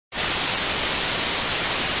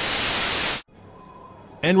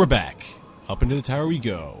And we're back. Up into the tower we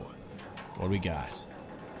go. What do we got?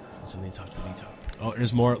 What's in the top? Oh,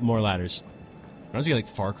 there's more ladders. I was like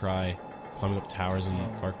Far Cry, climbing up towers in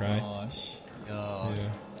Far Cry. Gosh.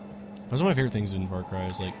 Yeah. That was one of my favorite things in Far Cry.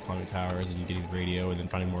 Was like climbing towers and getting the radio and then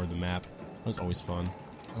finding more of the map. That was always fun.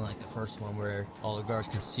 I like the first one where all the guards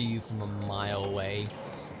can see you from a mile away.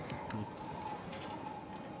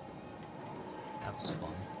 That was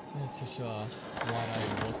fun. It's such a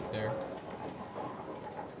wide-eyed look there.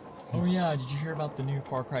 Oh yeah, did you hear about the new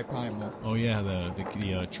Far Cry Primal? Oh yeah,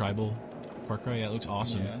 the tribal Far Cry. Yeah, it looks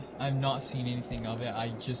awesome. Yeah, I've not seen anything of it.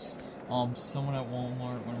 I just someone at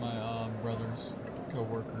Walmart, one of my brother's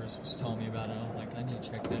co-workers, was telling me about it. I was like, I need to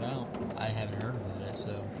check that out. I haven't heard about it,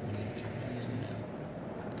 so we need to check it out too now.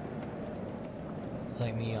 It's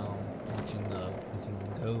like me watching the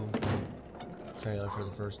Pokemon Go trailer for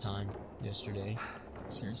the first time yesterday.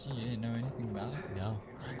 Seriously, you didn't know anything about it? No.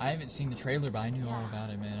 I haven't seen the trailer, but I knew all about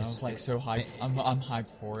it, man. I was like so hyped. I'm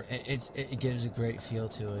hyped for it. It gives a great feel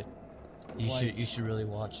to it. You should really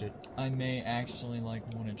watch it. I may actually like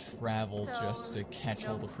want to travel just to catch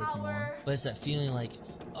all the Pokemon. But it's that feeling like,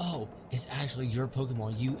 oh, it's actually your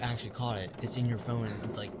Pokemon. You actually caught it. It's in your phone. And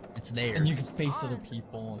it's like it's there. And you can face other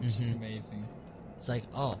people. It's just amazing. It's like,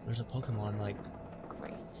 oh, there's a Pokemon like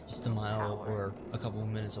just a mile or a couple of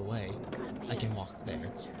minutes away. I can walk there.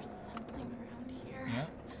 Yeah.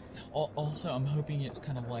 Also, I'm hoping it's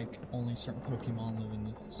kind of like only certain Pokemon live in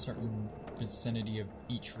the certain vicinity of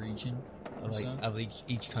each region. Like of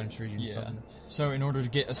each country or something. So in order to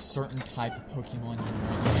get a certain type of Pokemon,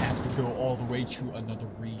 you have to go all the way to another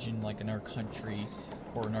region, like in our country,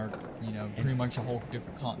 or in our, pretty much a whole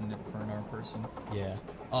different continent for another person. Yeah.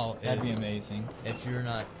 Oh, that'd be amazing. If you're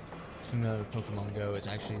not familiar with Pokemon Go, it's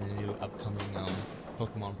actually the new upcoming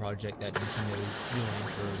Pokemon project that Nintendo is doing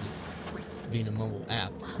for being a mobile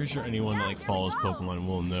app. Pretty sure anyone that follows Pokemon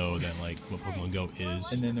will know that what Pokemon Go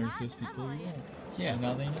is. And then there's those people who won't. Yeah. So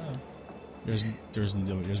now they know. There's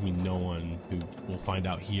gonna be no one who will find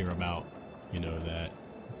out here about that.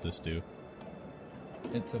 What's this do?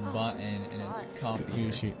 It's a button and it's a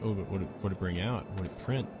copy. Oh, but what did it bring out? What did it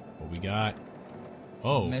print? What we got?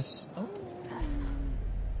 Oh.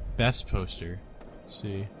 Best poster. Let's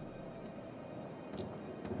see.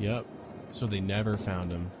 Yep. So they never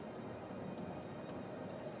found him.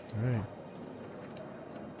 Alright.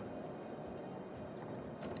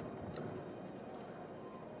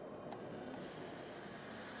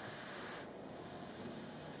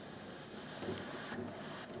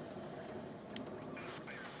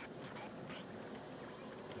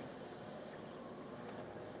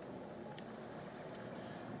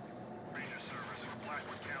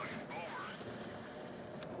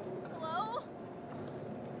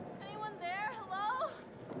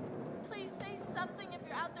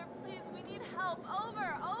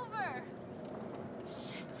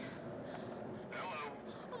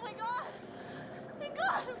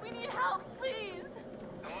 We need help, please!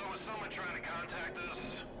 Hello, is someone trying to contact us?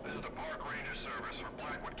 This is the Park Ranger Service for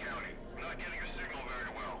Blackwood County. We're not getting your signal very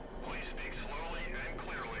well. Please speak slowly and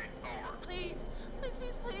clearly. Over. Please, please,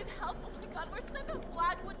 please, please help. Oh my god, we're stuck on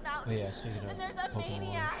Blackwood Mountain. Oh yeah, speaking of and there's a Pokemon,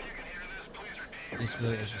 maniac. You can hear this, please repeat. It's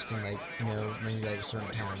really interesting, maybe like a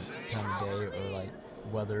certain time of day or like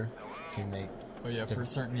weather can make. Oh yeah, for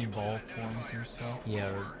certain evolved forms and stuff. Yeah,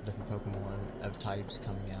 or different Pokemon of types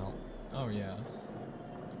coming out. Oh yeah.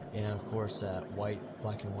 And of course, Black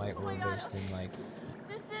and White were based in like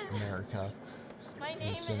America,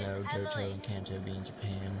 and Sinnoh, Johto, and Kanto being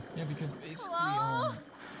Japan. Yeah, because basically,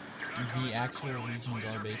 the actual regions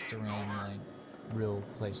are based around like real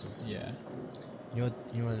places. Yeah. You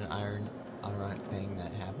know what an ironic thing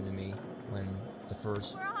that happened to me when the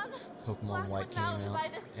first Pokemon White came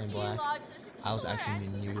out and Black. I was actually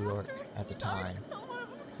in New York at the time.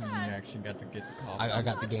 You actually got to get the copy. I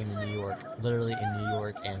got the game in New York, literally in New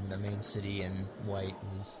York, and the main city in White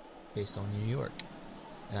is based on New York.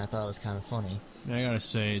 And I thought it was kind of funny. And I gotta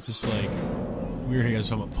say, it's just like, we were here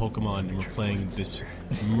talking about Pokemon, and we're playing this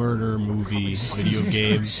murder movie video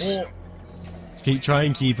game. Try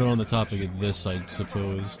and keep it on the topic of this, I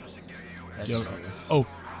suppose. That's true. Oh,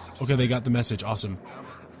 okay, they got the message. Awesome.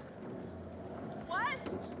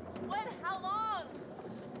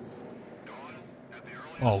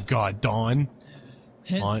 Oh god, dawn.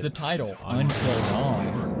 Hence the title, Until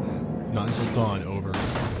Dawn. Not until dawn, over.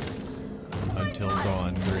 Until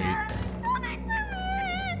dawn, great.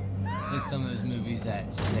 It's like some of those movies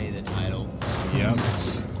that say the title. Yep.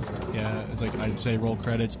 Yeah, it's like I'd say roll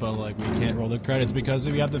credits, but like we can't roll the credits because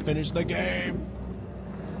we have to finish the game.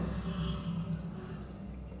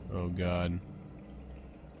 Oh god.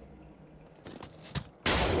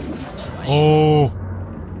 Oh!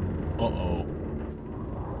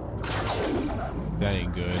 That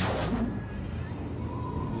ain't good.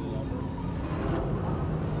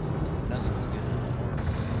 Nothing was good.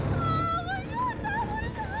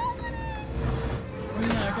 Oh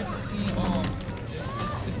yeah, I got to see,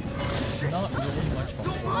 it's not really much of a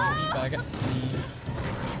horror movie, but I got to see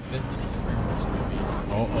the Dreamworks movie.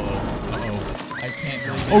 Uh-oh. I can't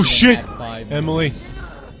really Oh shit! vibe. Emily.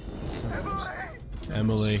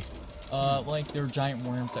 Emily. Like, there were giant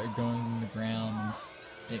worms that were going in the ground,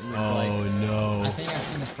 and it would, Oh like... no. I think I've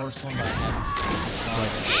seen the first one, but I haven't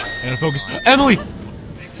seen I gotta focus. Emily!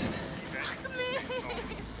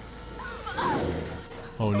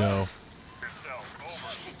 Oh no.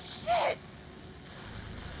 Shit!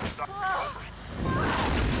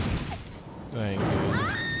 That ain't good.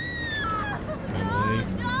 Emily.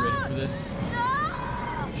 Ready for this?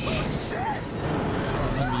 This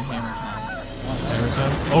is gonna be hammer time. Hammer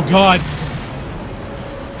time? Oh god!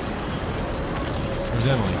 Where's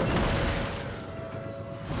Emily?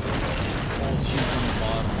 Oh, she's on the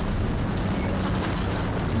bottom.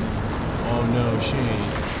 Oh no, she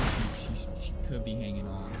ain't. She could be hanging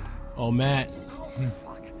on. Oh, Matt.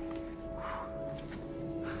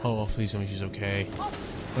 Oh, please tell me she's okay. I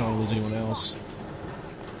don't want to lose anyone else.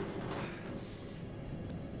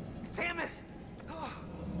 Damn it!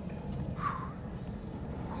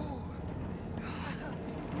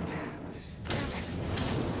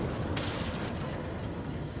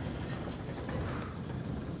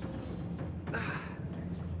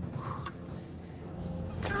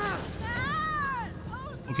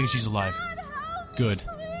 Okay, she's alive. Good.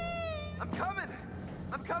 I'm coming!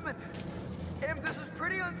 I'm coming! Em, this is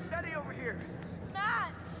pretty unsteady over here.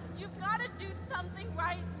 Matt, you've got to do something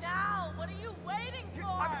right now. What are you waiting for?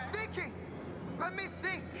 I'm thinking! Let me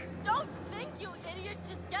think! Don't think, you idiot.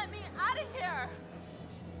 Just get me out of here.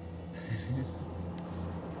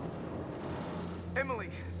 Emily,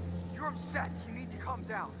 you're upset. You need to calm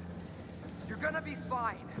down. You're gonna be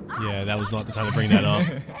fine. Yeah, that was not the time to bring that up.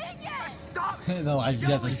 Dang it! Stop! the life death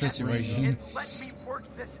Yelling at me situation. and let me work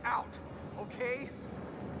this out, okay?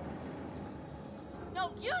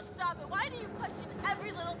 No, you stop it. Why do you question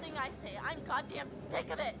every little thing I say? I'm goddamn sick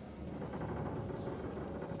of it.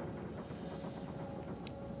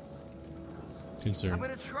 I'm Concern.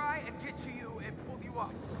 gonna try and get to you and pull you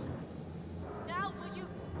up. Now, will you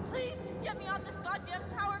please get me off this goddamn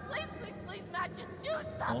tower? Please, please, please, Matt, just do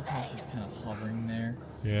I love how something. she's kind of hovering there.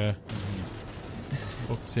 Yeah.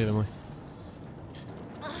 Oh, save Emily.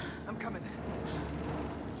 I'm coming.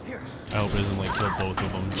 Here. I hope it doesn't, like, kill both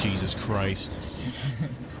of them. Jesus Christ.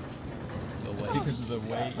 The weight. Because of the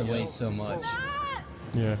weight. The weight so much. Matt!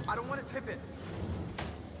 Yeah. I don't want to tip it.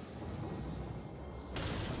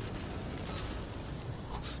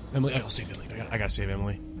 Emily, I gotta save Emily. I gotta save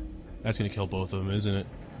Emily. That's gonna kill both of them, isn't it?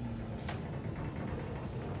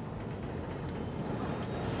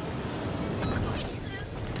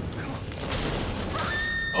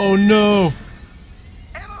 Oh no!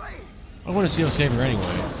 Emily! I want to see how save her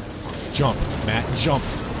anyway. Jump, Matt, jump.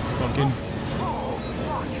 Pumpkin.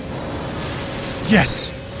 Yes!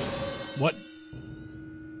 What?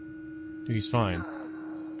 Dude, he's fine.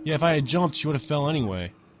 Yeah, if I had jumped, she would have fell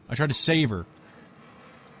anyway. I tried to save her.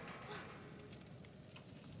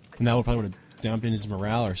 And that would probably would have dampened his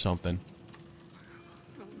morale or something.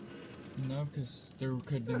 No, because there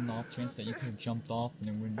could have been an off chance that you could have jumped off and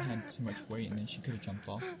it wouldn't have had too much weight and then she could have jumped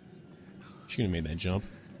off. She could have made that jump.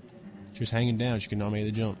 She was hanging down, she could not make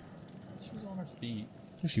the jump. She was on her feet.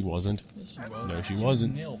 No, she wasn't. Yes, she was. No, she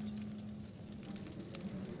wasn't. Knelt.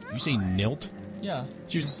 You say nilt? Yeah,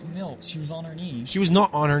 She was- knelt. She was on her knees. She was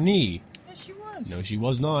not on her knee. Yes, she was. No, she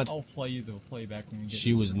was not. I'll play the playback when we get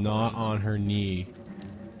She this was not recorded. on her knee.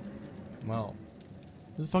 Well,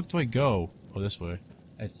 Where the fuck do I go? Oh, this way.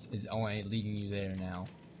 it's only leading you there now.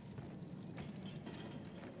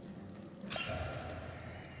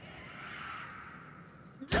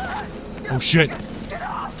 Oh shit! Get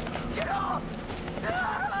off! Get off!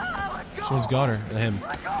 Let go! Someone's got her. Him.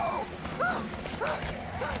 Let go!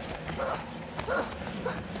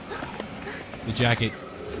 The jacket.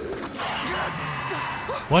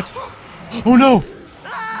 What? Oh no!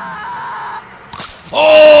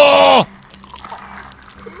 Oh!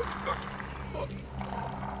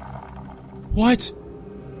 What?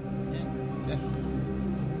 Yeah.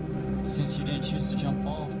 Since you didn't choose to jump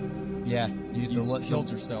off, Yeah, you killed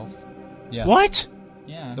yourself. Yeah. What?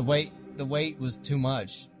 Yeah. The weight was too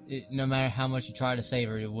much. No matter how much you tried to save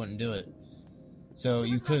her, it wouldn't do it. So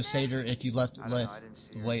you could have saved her if you left the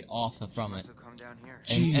weight off from it,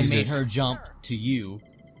 and made her jump to you.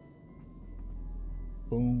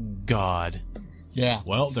 Oh God. Yeah.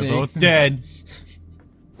 Well, they're see? both dead.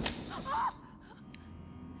 Did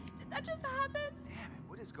that just happen?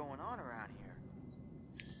 is going on around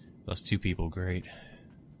here? Those two people, great.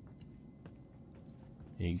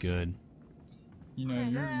 Ain't good. You know,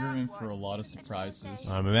 you're in for a lot of surprises.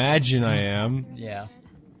 I imagine I am. Yeah.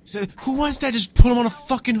 So, who wants that? Just put him on a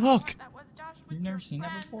fucking hook. You've never seen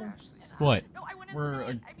that before? What? Where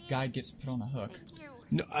a guy gets put on a hook.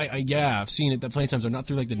 No, yeah, I've seen it that plenty of times. Not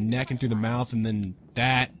through like the neck and through the mouth, and then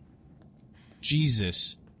that.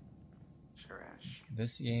 Jesus. Sure, Ash.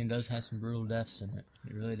 This game does have some brutal deaths in it.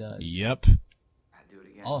 It really does. Yep. I'd do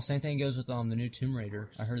it again. Oh, same thing goes with the new Tomb Raider.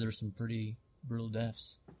 I heard there's some pretty brutal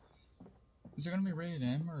deaths. Is it gonna be rated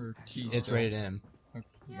M or T? It's still? rated M. Okay.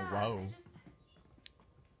 Whoa.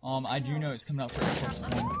 I do know it's coming out for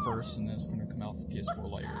Xbox One first, and then it's gonna come out for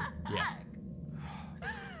PS4 later. Yeah.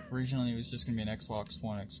 Originally, it was just gonna be an Xbox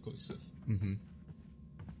One exclusive. Mm-hmm.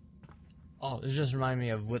 Oh, this just reminded me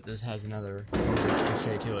of what this has another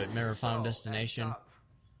cliche to it. Remember Final Destination?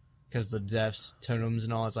 Because the deaths, totems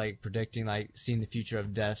and all, it's like predicting, like, seeing the future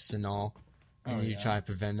of deaths and all. And you try to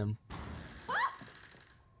prevent them.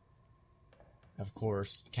 Of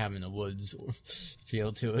course, cabin in the woods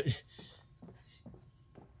feel to it.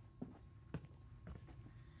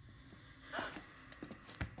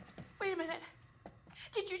 Wait a minute.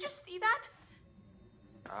 Did you just see that?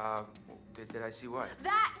 Did I see what?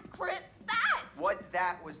 That, Chris, that! What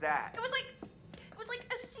that was that? It was like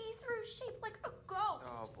a see-through shape, like a ghost.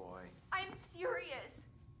 Oh boy. I'm serious.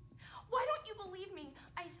 Why don't you believe me?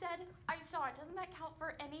 I said I saw it. Doesn't that count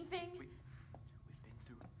for anything? We've been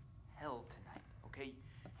through hell tonight, okay?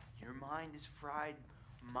 Your mind is fried.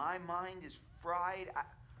 My mind is fried.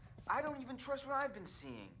 I don't even trust what I've been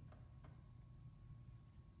seeing.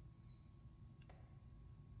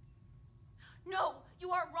 No,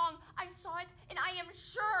 you are wrong. I saw it, and I am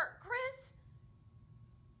sure, Chris.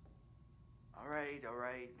 All right.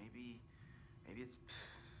 Maybe you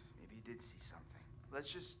did see something.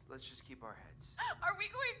 Let's just keep our heads. Are we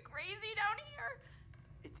going crazy down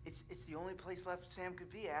here? It's the only place left Sam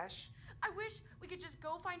could be, Ash. I wish we could just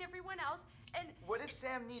go find everyone else and... What if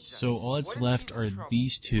Sam needs us? So all that's What if left she's in are trouble?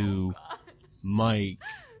 these two, Oh, Mike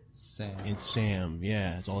Sam. and Sam.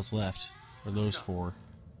 Yeah, that's all that's left. Or those four.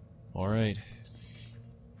 All right.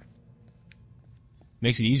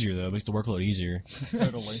 Makes it easier though. Makes the workload easier.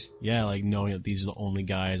 Totally. Yeah, like knowing that these are the only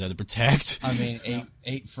guys I have to protect. I mean,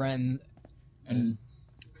 eight friends. And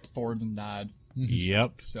 4 of them died.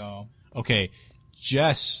 Yep. So. Okay,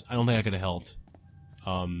 Jess, I don't think I could have helped.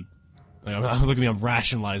 Look at me, I'm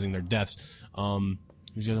rationalizing their deaths.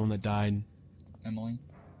 Who's the other one that died?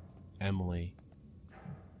 Emily.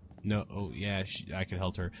 No, oh yeah, I could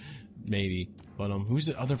help her, maybe. But who's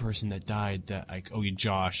the other person that died? Yeah,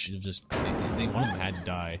 Josh. It was just they one of them had to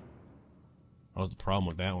die. That was the problem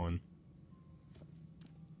with that one.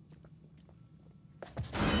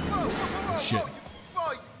 Whoa, shit.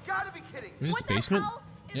 Whoa, you gotta be kidding. Was this what the basement? hell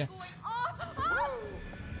is Yeah. going on? Ah!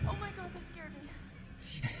 Oh my god, that scared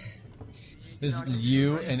me. This is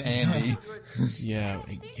you and Andy. Yeah,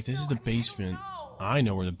 if this is the basement, I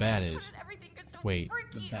know where the bat is. Wait,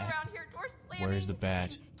 the bat. Where is the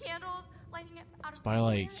bat? Candles, lighting it out It's by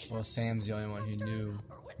like... Well, Sam's the only one who knew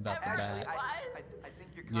about the Actually, bat. I think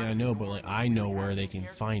you're Yeah, I know, but like I know where they can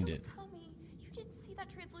find it. Tell me, you didn't see that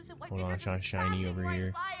translucent white Hold on, figure it's shiny passing over right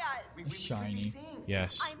here. by us. We could be Shiny. seeing.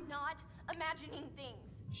 Yes. I'm not imagining things.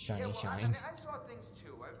 Shiny, I shine. mean, I saw things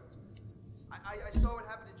too. I saw what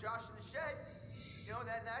happened to Josh in the shed. You know,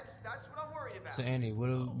 that's what I'm worried about. So, Andy, what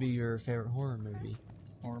would be your favorite horror movie?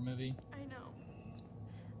 Horror movie? I know.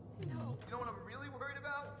 No. You know what I'm really worried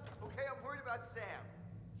about? Okay, I'm worried about Sam.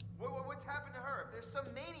 What's happened to her? If there's some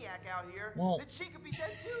maniac out here, Well- then she could be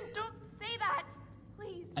dead too. Don't say that,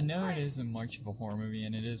 please. I know it Chris. isn't much of a horror movie,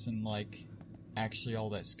 and it isn't, like, actually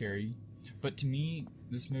all that scary. But to me,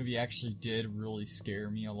 this movie actually did really scare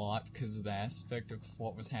me a lot because of the aspect of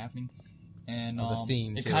what was happening. And Oh, the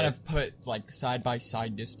theme it to kind it. of put, like,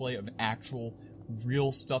 side-by-side display of actual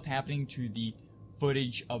real stuff happening to the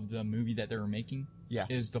footage of the movie that they were making. Yeah.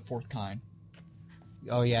 Is the fourth kind.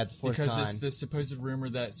 Oh, yeah, the fourth Because it's kind the supposed rumor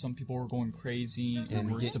that some people were going crazy and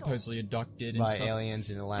were get- supposedly abducted and by stuff. aliens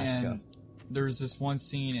in Alaska. And there's this one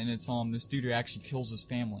scene, and it's this dude who actually kills his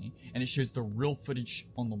family, and it shows the real footage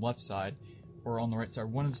on the left side, or on the right side,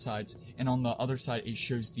 one of the sides, and on the other side it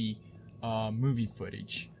shows the movie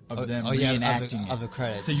footage of them reenacting of the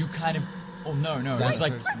credits. it. So you kind of, no, That's it's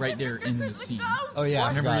like the- right there in the scene. Oh yeah, I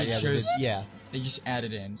Remember forgot, it yeah, shows- yeah. They just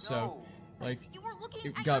added in, so like You were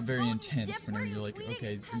looking it at got your very phone, you intense dip. whenever What are you're you like, tweeting?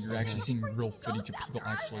 okay, Hashtag you're actually news seeing breaking real ghost footage of people after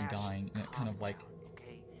us. actually dying, and it kind of like,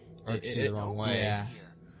 Okay. Or see the wrong way. yeah.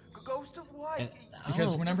 Go ghost of what? And-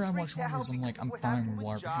 Because Oh. whenever I You're watch freaked horror movies, out I'm like, because I'm of what fine happened with with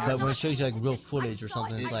Barbara. Josh. But when it shows you like real footage or I saw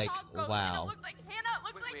something, it. it's I like, saw a ghost, wow. It looked like Hannah. It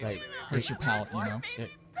looked like Like, Hannah. Hurts your palate, you know?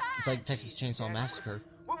 It's like Texas Chainsaw Massacre.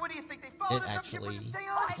 What do you think? They followed It us up here for actually the seance?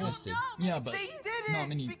 I don't existed. know. Yeah, but They didn't, not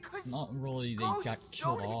many, because not really. They ghosts got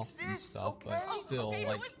killed don't off and exist, stuff, okay? but still, Okay,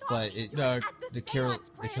 like, who was But talking it, to the- him at the seance,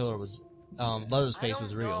 the Chris? killer was Leatherface I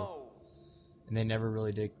was don't real, know. and they never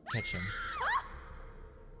really did catch him.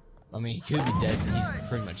 I mean, he could be dead. He's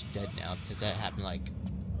pretty much dead now because that happened like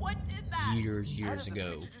What did that? years How does the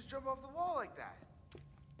ago. picture just jump off the wall like that?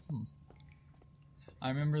 I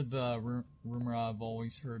remember the rumor I've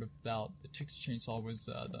always heard about the Texas Chainsaw was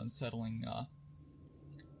the unsettling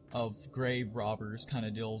of grave robbers kind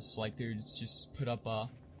of deals. Like they would just put up a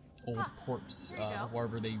old corpse Here you go.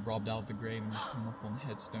 wherever they robbed out of the grave and just put them up on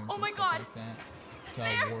headstones Oh and my stuff God. like that. To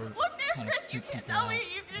There, ward look there, kind of Chris. You freak can't people tell out. me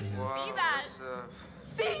you didn't Wow, see that.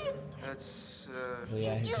 See? That's But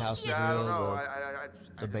yeah, his Did you house was see it? I don't real. know.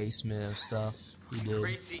 The basement of stuff he did.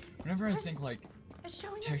 Crazy. Whenever I Chris, think like It's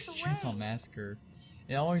showing us Texas the Chainsaw way. Massacre,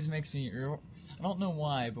 it always makes me. I don't know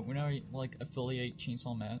why, but when I like affiliate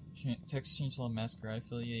Texas Chainsaw Massacre, I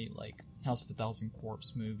affiliate like House of a Thousand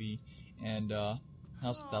Corpse movie and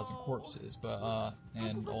House of a Thousand Oh. Corpses, but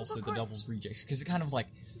and look, also look, The look. Devil's Rejects, because it kind of like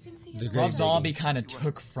You can see The it grave Rob all. digging. Zombie kind of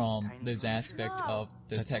took from Tiny this furniture. aspect No. of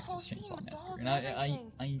the That's- Texas Whole scene Chainsaw with Massacre, dolls and and I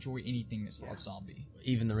everything. enjoy anything that's Rob Zombie.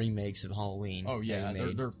 Even the remakes of Halloween. Oh yeah, that he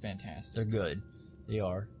made, they're fantastic. they're good. They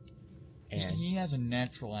are. And He has a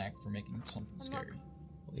natural act for making something And scary.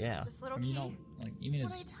 yeah, This little And, you key. know, like even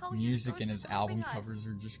What'd his I tell you? music Ghost and is his album helping us. covers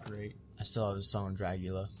are just great. I still have his song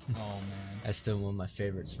Dracula. Oh man, That's still one of my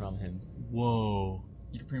favorites from him. Whoa.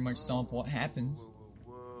 you can pretty much sum up what happens.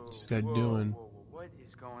 Whoa, What's this guy whoa, doing? whoa, whoa, what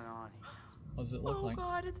is going on here? What does it look Oh like?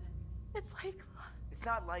 God, it's like. It's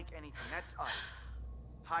not like anything. That's us.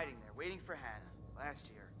 Hiding there, waiting for Hannah. Last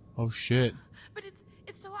year. Oh shit. But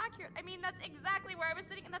it's so accurate. I mean, that's exactly where I was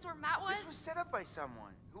sitting, and that's where Matt was. This was set up by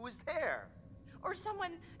someone. Who was there? Or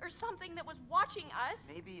someone, or something that was watching us.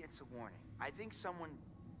 Maybe it's a warning. I think someone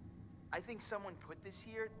put this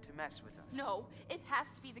here to mess with us. No, it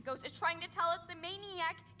has to be the ghost. It's trying to tell us the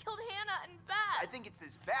maniac killed Hannah and I Beth. think it's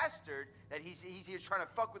this bastard that he's here trying to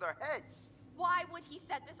fuck with our heads. Why would he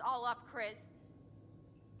set this all up, Chris?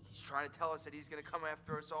 He's trying to tell us that he's gonna come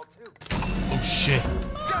after us all too. Oh shit.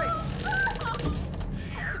 Yikes!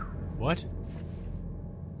 What?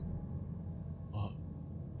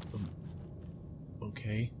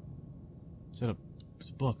 Okay. It's a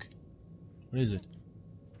book. What is it?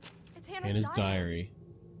 It's Hannah's, Hannah's diary.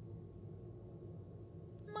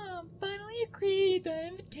 Mom, finally agreed. The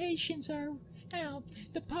invitations are out.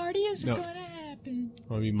 The party is No. gonna happen.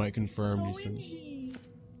 Oh, you might confirm. He's been... OMG.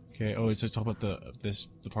 Okay. Oh, it's just talk about the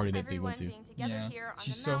party that they Everyone went to. being together Yeah, here on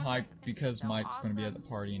she's the so mountain. hyped It's gonna be because so Mike's gonna be at the awesome.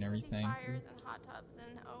 party and Cozy everything. Fires and hot tubs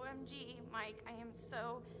and OMG, Mike, I am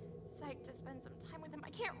so psyched to spend some time with him. I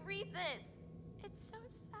can't read this. It's so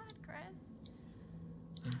sad, Chris.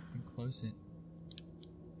 Then close it.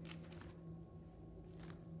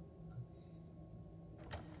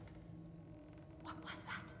 What was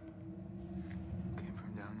that? Came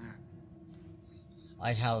from down there. I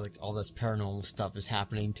like how like all this paranormal stuff is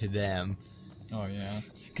happening to them. Oh yeah,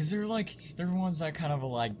 because they're the ones that kind of are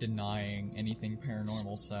like denying anything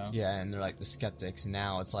paranormal. So Yeah, and they're like the skeptics. And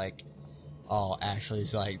now it's like, oh,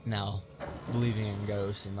 Ashley's like now believing in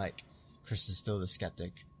ghosts, and like Chris is still the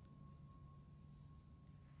skeptic.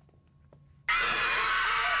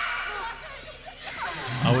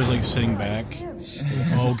 I was like sitting back.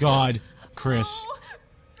 Oh god, Chris. Oh,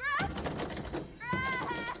 Greg!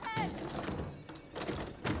 Greg!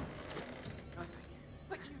 Nothing.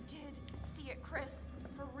 But you did see it, Chris.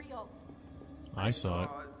 For real. I saw it.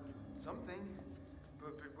 Something.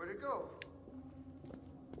 But where'd it go?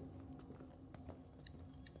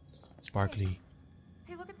 Sparkly.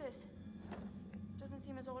 Hey, look at this. Doesn't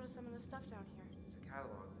seem as old as some of the stuff down here. It's a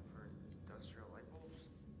catalog for industrial light bulbs.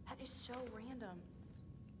 That is so random.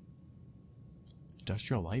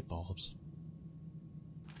 Industrial light bulbs.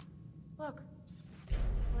 Look.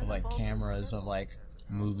 Of like cameras of like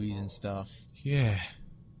movies and stuff. Yeah.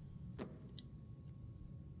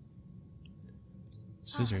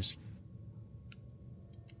 Scissors.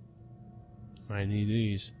 I need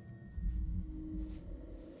these.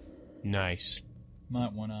 Nice.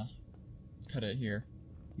 might wanna cut it here.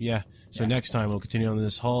 Yeah. So Yeah. next time we'll continue on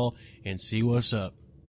this haul and see what's up.